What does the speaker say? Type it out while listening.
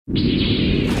'Tis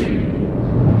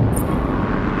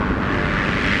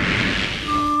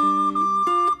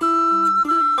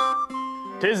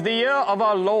the year of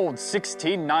our Lord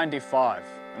 1695,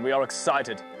 and we are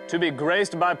excited to be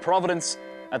graced by Providence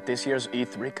at this year's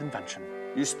E3 convention.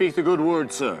 You speak the good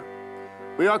word, sir.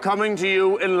 We are coming to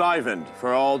you enlivened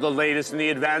for all the latest in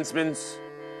the advancements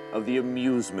of the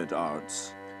amusement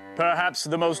arts. Perhaps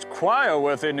the most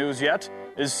choir-worthy news yet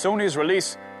is Sony's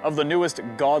release of the newest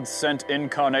God-sent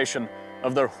incarnation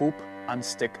of their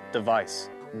hoop-and-stick device.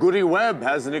 Goody Webb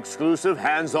has an exclusive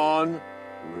hands-on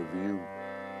review.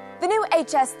 The new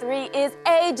HS3 is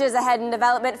ages ahead in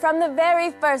development from the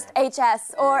very first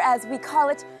HS, or as we call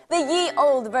it, the ye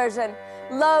old version.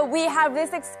 Lo, we have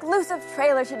this exclusive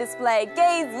trailer to display.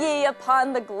 Gaze ye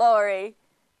upon the glory.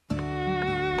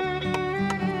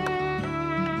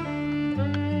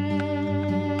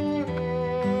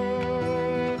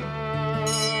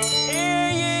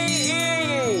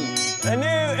 A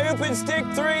new Hoop and Stick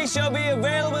 3 shall be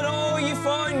available at all your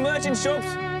fine merchant shops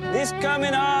this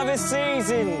coming harvest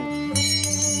season.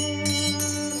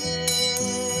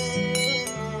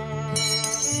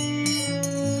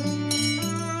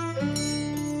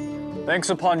 Thanks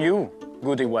upon you,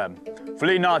 Goody Webb.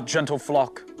 Flee not, gentle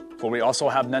flock, for we also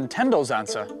have Nintendo's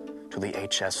answer to the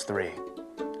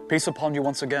HS3. Peace upon you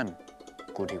once again,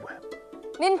 Goody Webb.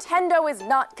 Nintendo is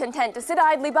not content to sit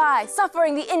idly by,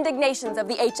 suffering the indignations of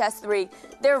the HS3.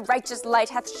 Their righteous light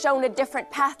hath shown a different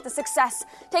path to success,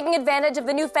 taking advantage of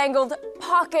the newfangled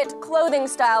pocket clothing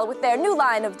style with their new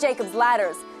line of Jacob's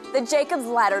Ladders, the Jacob's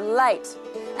Ladder Lite.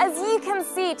 As ye can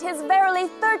see, 'tis verily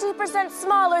 30%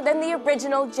 smaller than the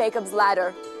original Jacob's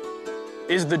Ladder.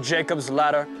 Is the Jacob's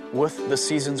Ladder worth the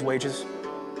season's wages?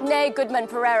 Nay, Goodman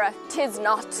Pereira, 'tis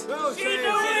not.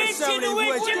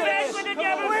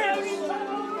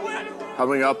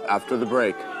 Coming up after the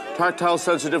break,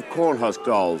 tactile-sensitive corn husk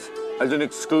dolls and an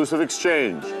exclusive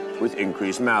exchange with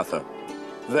Increased Mather.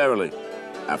 Verily,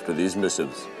 after these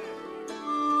missives.